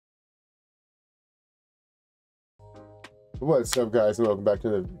What's up, guys, and welcome back to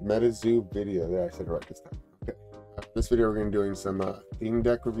the MetaZoo video. There, I said it right this time. Okay, this video we're going to be doing some theme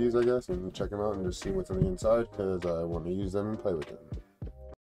deck reviews, I guess, and check them out and just see what's on the inside because I want to use them and play with them.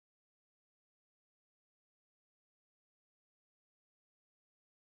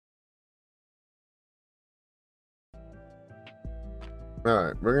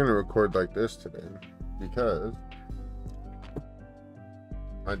 Alright, we're going to record like this today because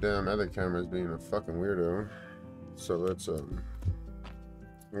my damn other camera is being a fucking weirdo. So let's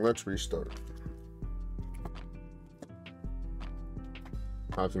restart.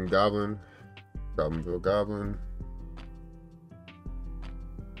 Hopping Goblin, Goblinville Goblin.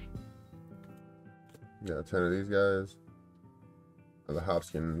 Got 10 of these guys. The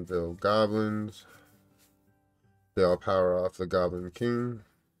Hopkinsville Goblins. They all power off the Goblin King.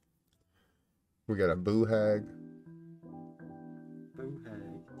 We got a Boo Hag. Boo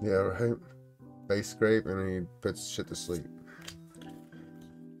Hag. Yeah, right. Base scrape, and then he puts shit to sleep.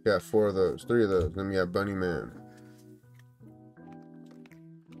 Got 4 of those, 3 of those. Then we got Bunny Man.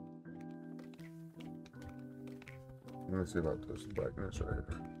 Let me see about this brightness right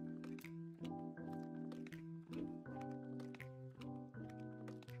here.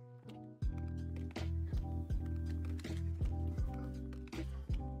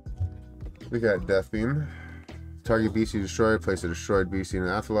 We got Death Beam. Target BC destroyed, place a destroyed BC in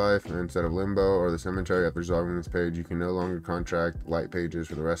the afterlife, and instead of limbo or the cemetery after resolving this page, you can no longer contract light pages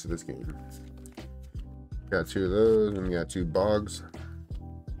for the rest of this game. Got 2 of those, and we got 2 Bogs.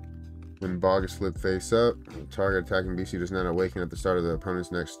 When Bog is flipped face up, target attacking BC does not awaken at the start of the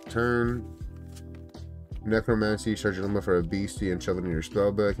opponent's next turn. Necromancy, charge your limbo for a BC and shove it in your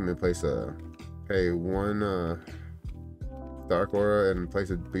spellbook. You may place a pay 1 Dark Aura and place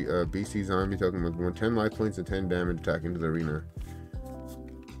a BC zombie token with 10 life points and 10 damage attack into the arena.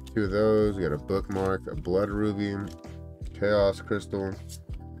 2 of those. We got a Bookmark, a Blood Ruby, Chaos Crystal,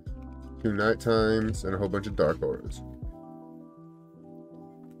 2 Night Times, and a whole bunch of Dark Auras.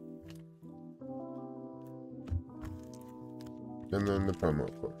 And then the promo,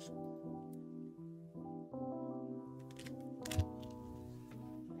 of course.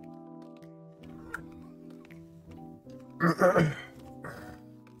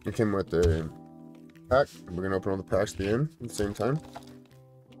 It came with the pack. We're gonna open all the packs at the end at the same time.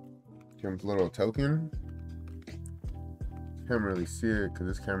 Came with a little token. Can't really see it because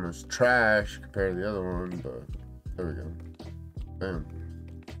this camera's trash compared to the other one, but there we go. Bam.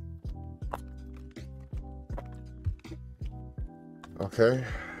 Okay,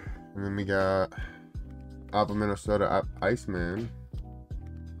 and then we got Apple Minnesota Iceman.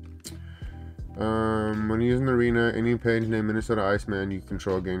 When using the arena, any page named Minnesota Iceman you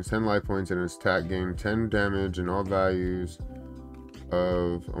control gains 10 life points and its attack gains 10 damage, and all values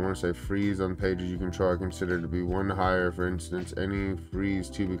of, I want to say, freeze on pages you control are considered to be 1 higher. For instance, any freeze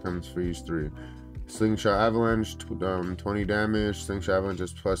 2 becomes freeze 3. Slingshot Avalanche, 20 damage. Slingshot Avalanche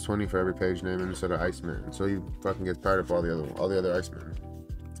is plus 20 for every page named Minnesota Iceman. So he fucking gets tired of all the other Icemen,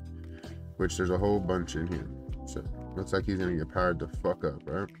 which there's a whole bunch in here. So looks like he's gonna get powered the fuck up,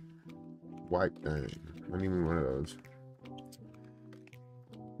 right? White thing. I need one of those.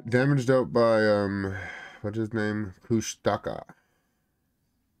 Damage dealt by what's his name? Kushtaka.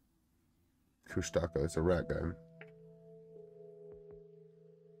 It's a rat guy.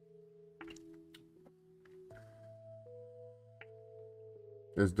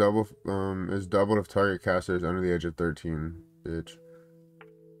 Is doubled if target caster is under the age of 13. Bitch.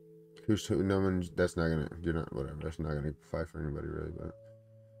 No one. That's not gonna. You're not. Whatever. That's not gonna fight for anybody really. But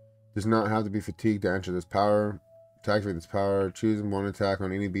does not have to be fatigued to enter this power. To activate this power, choose 1 attack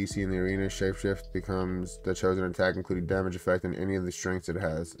on any BC in the arena. Shapeshift becomes the chosen attack, including damage effect and any of the strengths it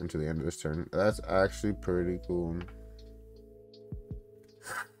has until the end of this turn. That's actually pretty cool.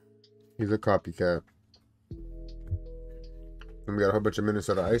 He's a copycat. And we got a whole bunch of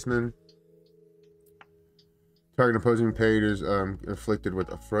Minnesota Icemen. Target opposing page is afflicted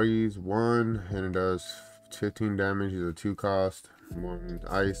with a freeze 1, and it does 15 damage. He's a 2 cost. 1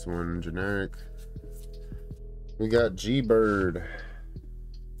 ice, 1 generic. We got G-Bird.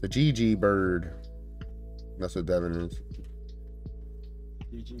 The GG Bird. That's what Devin is.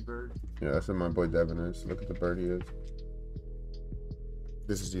 GG Bird? Yeah, that's what my boy Devin is. Look at the bird he is.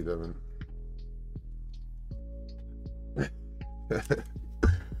 This is G Devin.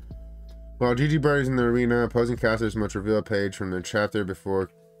 While GG Bird is in the arena, opposing casters must reveal a page from their chapter before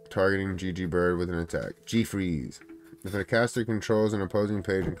targeting GG Bird with an attack. G-Freeze. If a caster controls an opposing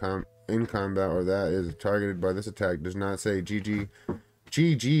page in combat or that is targeted by this attack does not say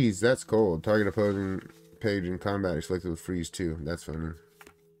GG's, that's cold. Target opposing page in combat is selected with freeze 2. That's funny.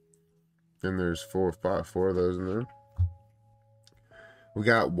 And there's four of those in there. We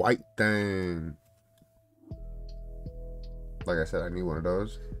got White Thing. Like I said, I need one of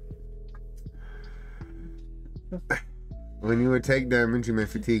those. When you would take damage, you may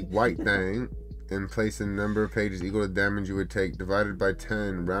fatigue White Thing and place a number of pages equal to the damage you would take divided by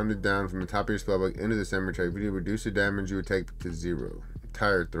 10, rounded down from the top of your spellbook into the cemetery. If you reduce the damage you would take to 0.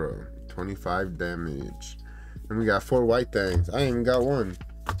 Tire throw, 25 damage. And we got 4 White Things. I ain't even got one.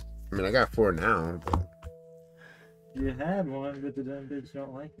 I mean, I got 4 now, but... You had one, but the dumb bitch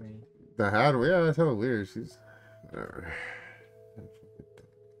don't like me. The had one? Yeah, that's hella weird. She's... Whatever.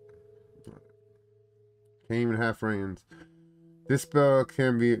 Can't even have friends. This spell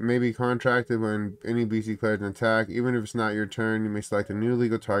may be contracted when any beast declares an attack. Even if it's not your turn, you may select a new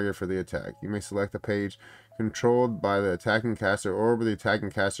legal target for the attack. You may select a page controlled by the attacking caster or with the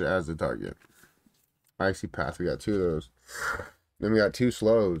attacking caster as the target. Icy Path, we got 2 of those. Then we got 2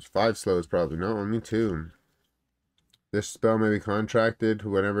 slows. 5 slows probably. No, only 2. This spell may be contracted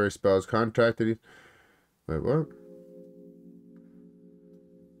whenever a spell is contracted. Wait, what?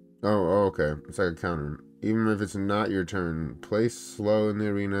 Oh, okay. It's like a counter. Even if it's not your turn, place slow in the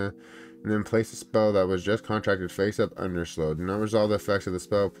arena, and then place a spell that was just contracted face up under slow. Do not resolve the effects of the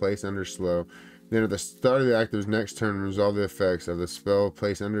spell placed under slow. Then at the start of the active's next turn, resolve the effects of the spell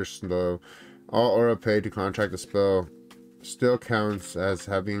placed under slow. All aura paid to contract the spell still counts as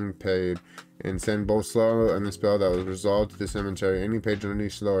having paid, and send both slow and the spell that was resolved to the cemetery. Any page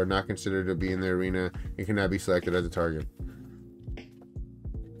underneath slow are not considered to be in the arena and cannot be selected as a target.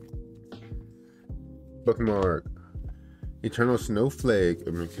 Bookmark. Eternal Snowflake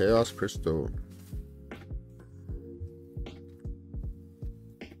and Chaos Crystal.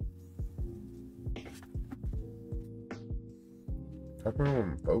 Type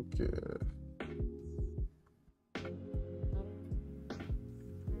on focus.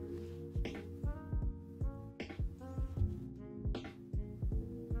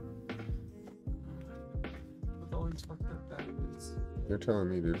 Always fucked up backwards. You're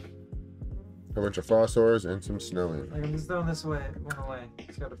telling me, dude. A bunch of phosphors and some snowing. Like, I'm just throwing this away. It went away.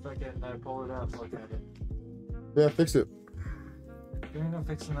 Just gotta fucking pull it up and look at it. Yeah, fix it. There ain't no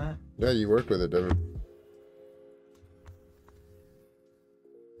fixing that. Yeah, you work with it, Devin.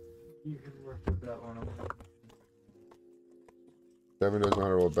 You can work with that one. Devin doesn't know how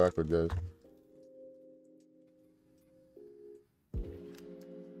to roll backward, guys.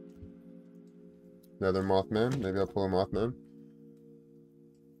 Another Mothman. Maybe I'll pull a Mothman.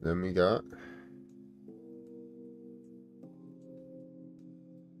 Then we got...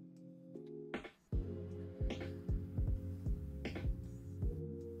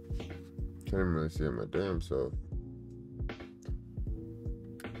 Can't even really see it my damn self.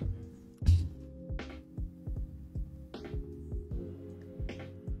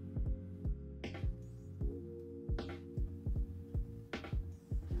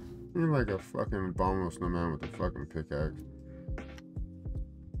 You're like a fucking abominable snowman with a fucking pickaxe.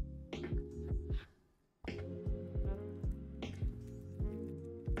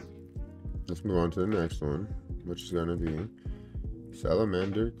 Let's move on to the next one, which is gonna be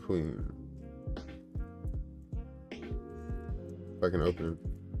Salamander Queen. If I can open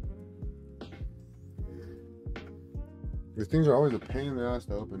it. These things are always a pain in the ass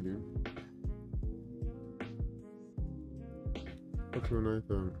to open, dude. What's my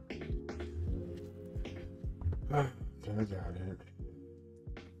knife on? I got it.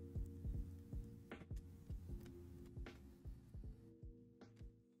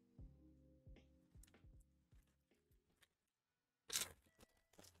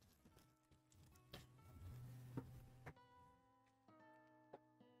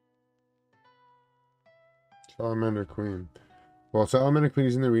 Salamander Queen. While Salamander Queen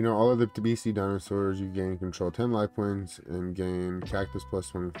is in the arena, all of the BC dinosaurs you gain control 10 life points and gain Cactus plus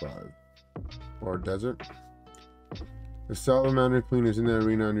 25. Or Desert. The Salamander Queen is in the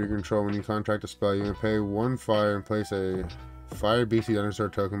arena under your control. When you contract a spell, you may pay 1 fire and place a fire BC dinosaur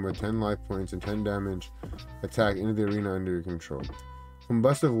token with 10 life points and 10 damage attack into the arena under your control.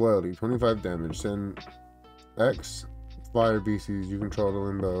 Combustive Loyalty, 25 damage. Send X fire BCs you control to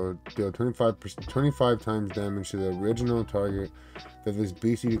limbo. Deal 25 times damage to the original target that this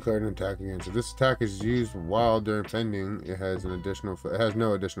BC declared an attack against. If this attack is used while they're pending, it has no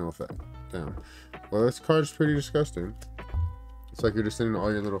additional effect. Damn. Well, this card's pretty disgusting. It's like you're just sending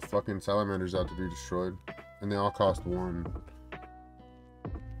all your little fucking salamanders out to be destroyed, and they all cost 1.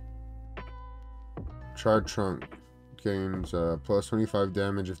 Charred Trunk gains plus 25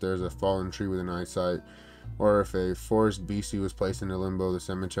 damage if there's a fallen tree within eyesight, or if a forest BC was placed into limbo, the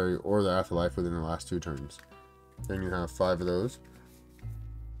cemetery, or the afterlife within the last 2 turns. Then you have 5 of those.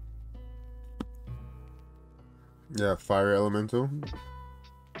 Yeah, Fire Elemental.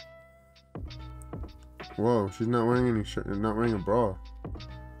 Whoa, she's not wearing any shirt, not wearing a bra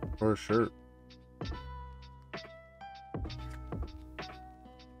or a shirt.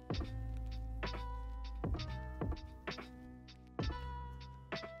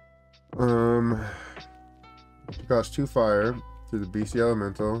 She costs 2 fire through the BC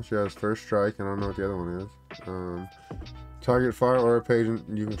Elemental. She has first strike, and I don't know what the other one is. Target fire aura page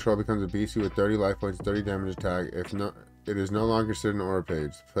you control becomes a BC with 30 life points, 30 damage attack. If not, it is no longer considered an aura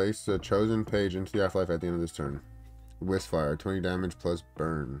page. Place the chosen page into the afterlife at the end of this turn. Wisp fire, 20 damage plus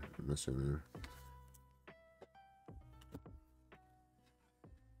burn. I'm assuming.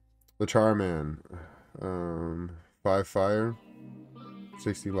 The Charman, 5 fire,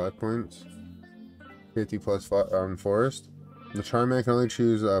 60 life points, 50 plus forest. The Charman can only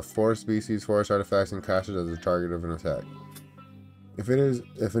choose forest species, forest artifacts, and cast it as the target of an attack. If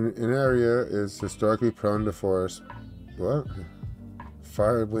an area is historically prone to forest, what?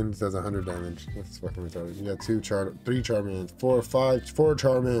 Fire Wind does 100 damage. That's fucking retarded. You got 3 Charmans, 4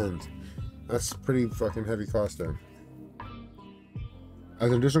 Charmans. That's pretty fucking heavy cost there.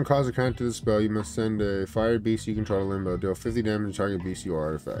 As an additional cost account to the spell, you must send a fire beast you control to Limbo. Deal 50 damage to target beast or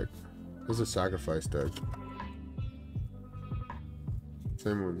artifact. This is a sacrifice deck.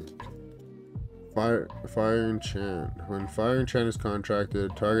 Same one. Fire enchant. When fire enchant is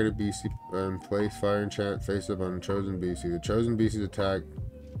contracted, target a BC and place fire enchant face up on a chosen BC. The chosen BC's attack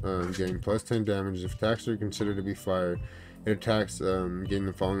gain plus 10 damage. If attacks are considered to be fire, it attacks gain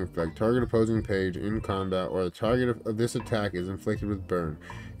the following effect: target opposing page in combat, or the target of this attack is inflicted with burn.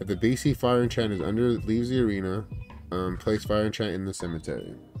 If the BC fire enchant is leaves the arena, place fire enchant in the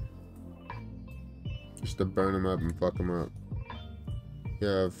cemetery. Just to burn them up and fuck them up. You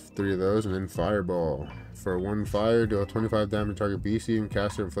have 3 of those, and then Fireball. For 1 fire, deal 25 damage to target BC and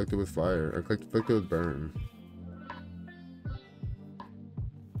caster inflicted with fire, or inflicted with burn.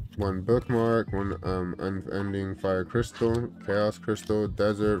 1 bookmark, 1 unending fire crystal, chaos crystal,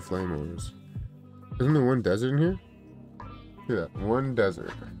 desert, flame ores. Isn't there 1 desert in here? Yeah, 1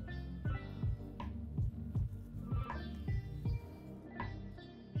 desert.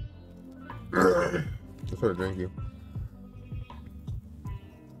 That's what I drank you.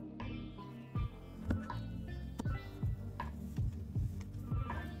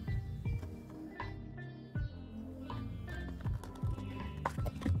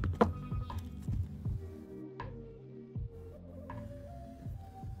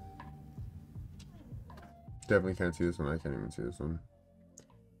 Definitely can't see this one. I can't even see this one.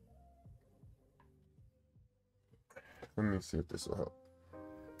 Let me see if this will help.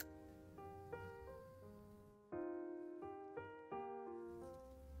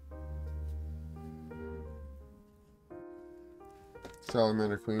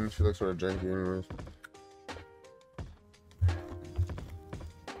 Salamander Queen. She looks sort of janky anyways.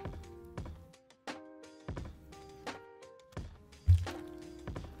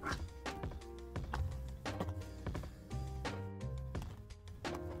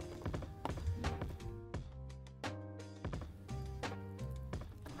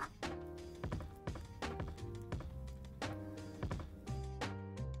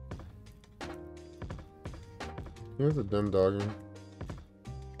 Here's a dumb dog. I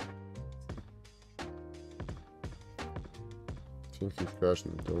think he's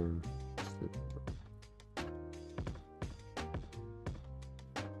crashing the door.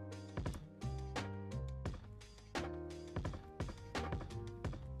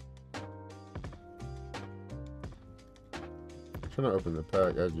 I'm trying to open the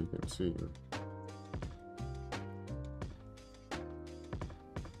pack, as you can see.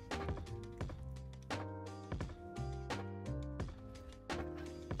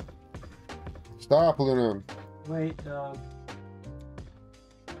 Stop, Luna. Wait, dog.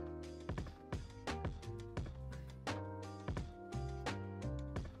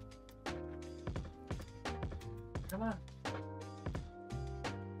 Come on.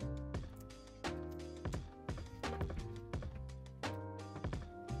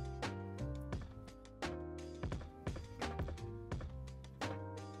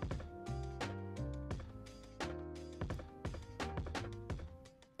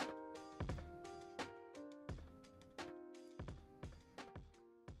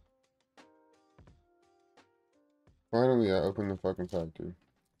 Finally, I opened the fucking pack, dude.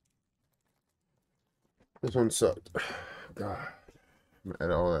 This one sucked. God. I'm gonna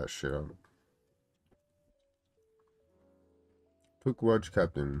edit all that shit out. Pukwudge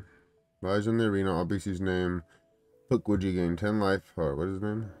Captain. Lies in the arena, all BC's name. Pukwudgie gain 10 life. Or what is his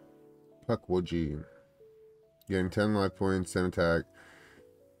name? Pukwudgie. Gain 10 life points, 10 attack.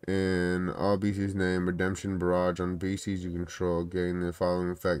 in all BC's name, redemption barrage on BC's you control, gain the following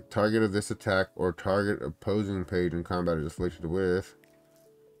effect. Target of this attack or target opposing page in combat is afflicted with.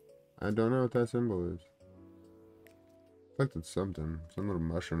 I don't know what that symbol is. Afflicted something. Some little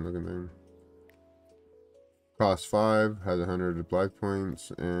mushroom looking thing. Cost 5, has 100 life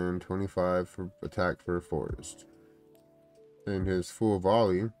points, and 25 for attack for a forest. And his full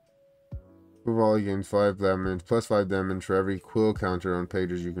volley. Full volley gains 5 damage, plus 5 damage for every quill counter on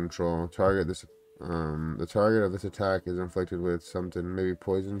pages you control. The target of this attack is inflicted with something, maybe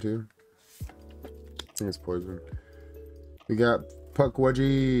poison too. I think it's poison. We got Puck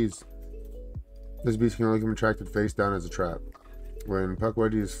Wedgies. This beast can only be attracted face down as a trap. When Puck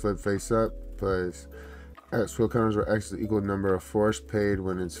Wedgie is flipped face up, place X quill counters where X is the equal number of force paid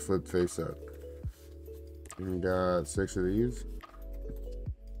when it's flipped face up. And we got 6 of these.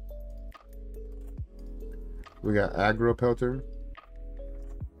 We got Aggro Pelter.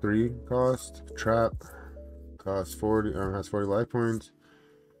 3 cost. Trap. Costs 40. Has 40 life points.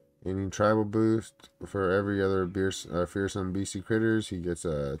 Any tribal boost for every other fearsome BC critters. He gets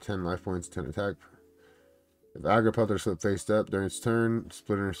 10 life points, 10 attack. If Aggro Pelter is flipped face up during its turn,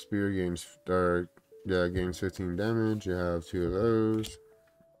 Splinter Spear gains 15 damage. You have 2 of those.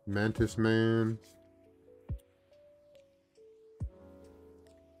 Mantis Man.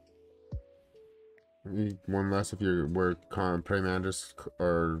 One less if you were Prey Mantis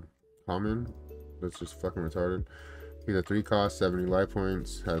or common. That's just fucking retarded. He's a 3 cost, 70 life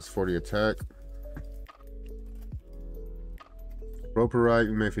points, has 40 attack. Roperite,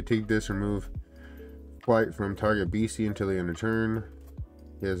 you may fatigue this, remove flight from target BC until the end of turn.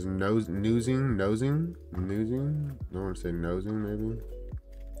 He has nosing. I want to say nosing, maybe.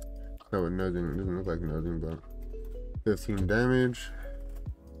 No, nosing, it doesn't look like nosing, but 15 damage.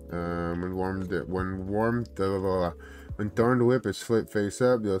 When Thorned Whip is flipped face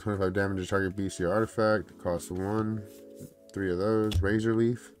up, deal 25 damage to target BC artifact. Costs 1. 3 of those. Razor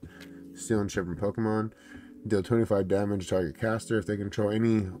Leaf. Steal and Chip from Pokemon. Deal 25 damage to target caster. If they control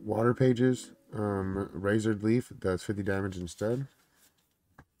any water pages, Razor Leaf does 50 damage instead.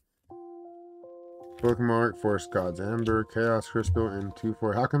 Bookmark, Forest God's Amber, Chaos Crystal, and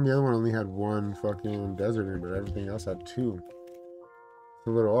 2/4. How come the other one only had 1 fucking desert, but everything else had 2? It's a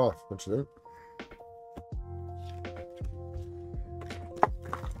little off. What's that?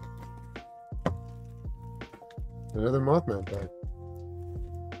 Another Mothman pack.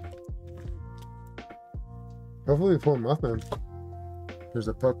 Hopefully we pull a Mothman. There's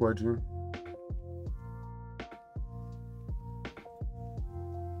a Puck Wedgie.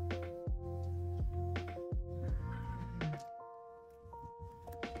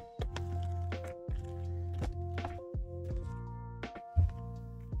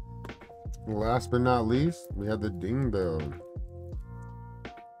 Last but not least, we have the Ding Bell.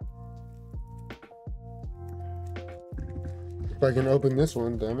 If I can open this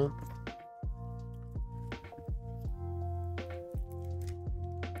one, damn it.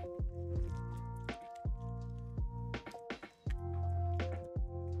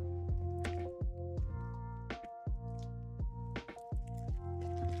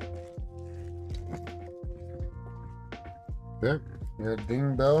 Okay, we have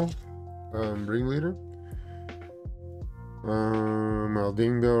Ding Bell. Ringleader.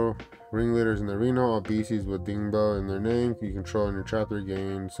 Dingbo ringleaders in the arena. All BCs with Dingbo in their name you control in your chapter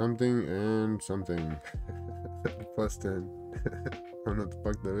gain something and something. Plus 10. I don't know what the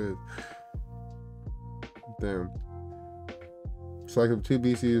fuck that is. Damn. Select up 2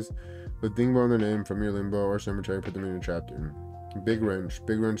 BCs with Dingbo in their name from your limbo or cemetery. Put them in your chapter. Big Wrench.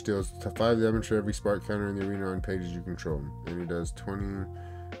 Big Wrench deals 5 damage for every spark counter in the arena on pages you control. And he does 20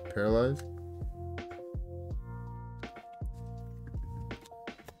 paralyzed.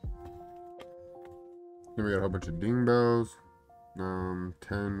 Then we got a whole bunch of Ding Bells.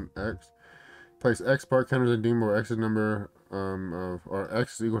 10x. Place X spark counters in Ding Bell. X's number or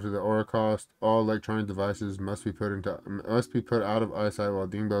X is equal to the aura cost. All electronic devices must be put out of eyesight while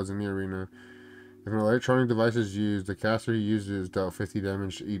Ding Bell is in the arena. If an electronic device is used, the caster who uses dealt 50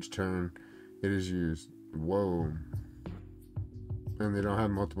 damage each turn it is used. Whoa. And they don't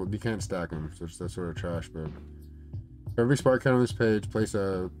have multiple. You can't stack them, so that's sort of trash. But for every spark count on this page, place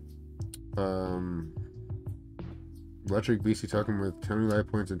a electric BC token with 20 life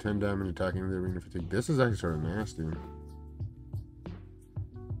points and 10 damage attacking the arena fatigue. This is actually sort of nasty. And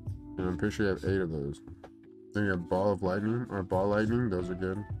I'm pretty sure you have 8 of those. Then you have Ball of Lightning or Ball Lightning. Those are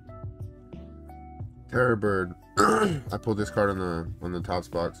good. Terror Bird. I pulled this card on the top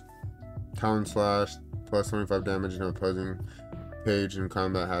box. Talon Slash plus 25 damage and opposing page in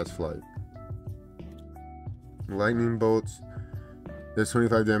combat has flight. Lightning Bolts Does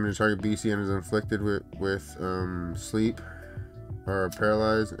 25 damage to target BC and is inflicted with sleep or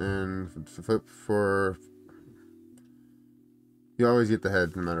paralyzed, and flip for. You always get the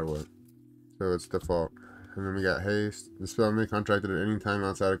head no matter what, so it's default. And then we got haste. The spell may be contracted at any time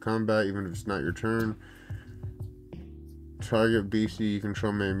outside of combat, even if it's not your turn. Target BC you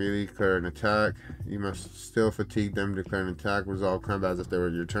control may immediately declare an attack. You must still fatigue them to declare an attack. Resolve combat as if they were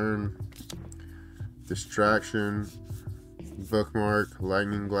your turn. Distraction, bookmark,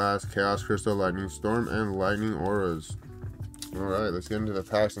 lightning glass, chaos crystal, lightning storm, and lightning auras. Alright, let's get into the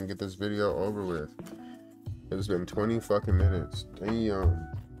packs and get this video over with. It's been 20 fucking minutes. Damn.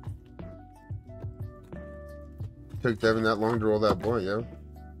 Took Devin that long to roll that boy, yo.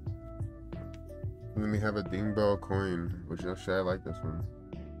 And then we have a Dingbo coin, which actually I like this one.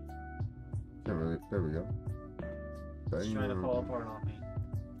 Can't really, there we go. It's trying to fall apart on me.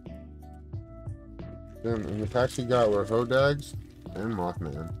 Then in the packs we got were Hodags and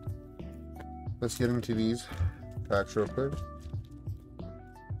Mothman. Let's get into these packs real quick.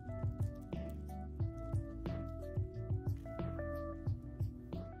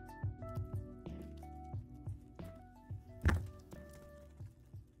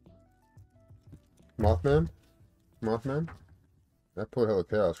 Mothman? I pulled hella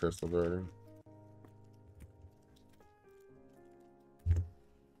chaos crystals already.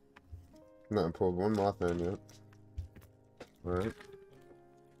 Not pulled one Mothman yet. Alright.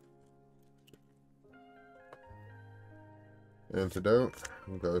 Antidote,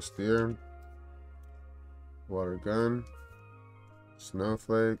 Ghost Deer, Water Gun,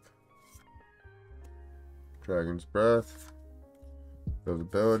 Snowflake, Dragon's Breath,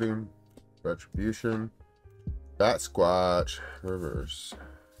 Visibility, Retribution, Bat Squatch, Reverse.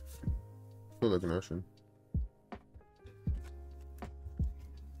 Cool looking ocean.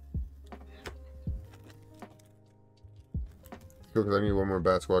 Cool, because I need one more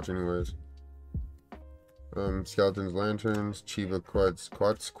Bat Squatch anyways. Skeleton's Lanterns, Chiva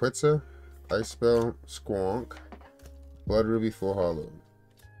Quetzal, Ice Spell, Squonk, Blood Ruby Full Hollow.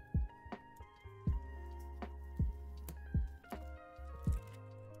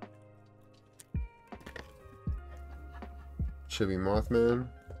 Chibi Mothman,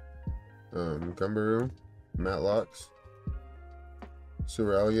 Gumbaroo, Matlocks,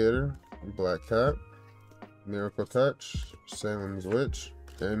 Sewer Alligator, Black Cat, Miracle Touch, Salem's Witch,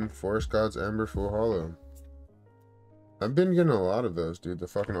 and Forest God's Ember Full Hollow. I've been getting a lot of those, dude, the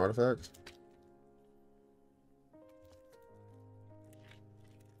fucking artifacts.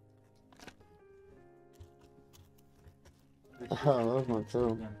 Oh, that's my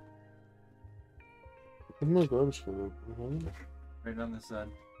toe. Where's my garbage can? Right on this side.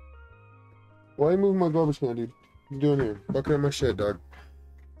 Why you moving my garbage can, dude? What you doing here? Bucket up my shit, dog.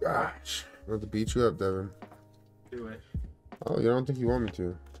 Gosh. I'm about to beat you up, Devin. Do it. Oh, you don't think you want me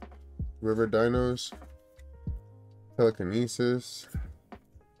to? River Dinos, Telekinesis,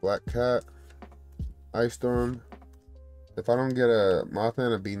 Black Cat, Ice Storm. If I don't get a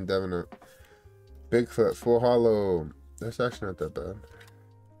Mothman, I'm beating Devin up. Bigfoot, Full Hollow. That's actually not that bad.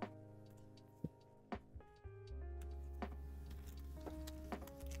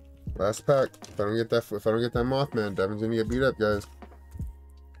 Last pack. If I don't get that Mothman, Devin's gonna get beat up, guys.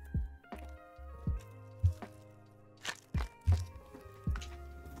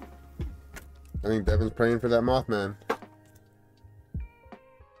 I think Devin's praying for that Mothman.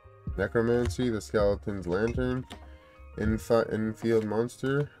 Necromancy, the Skeleton's Lantern, Infield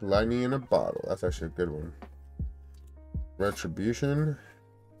Monster, Lightning in a Bottle. That's actually a good one. Retribution,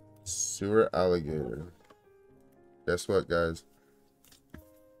 Sewer Alligator. Guess what, guys?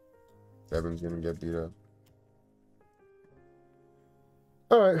 Devin's gonna get beat up.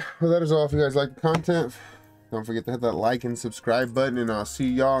 Alright, well that is all. If you guys like the content, don't forget to hit that like and subscribe button, and I'll see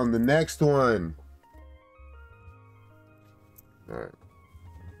y'all in the next one. Alright,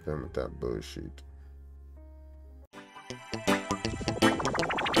 done with that bullshit.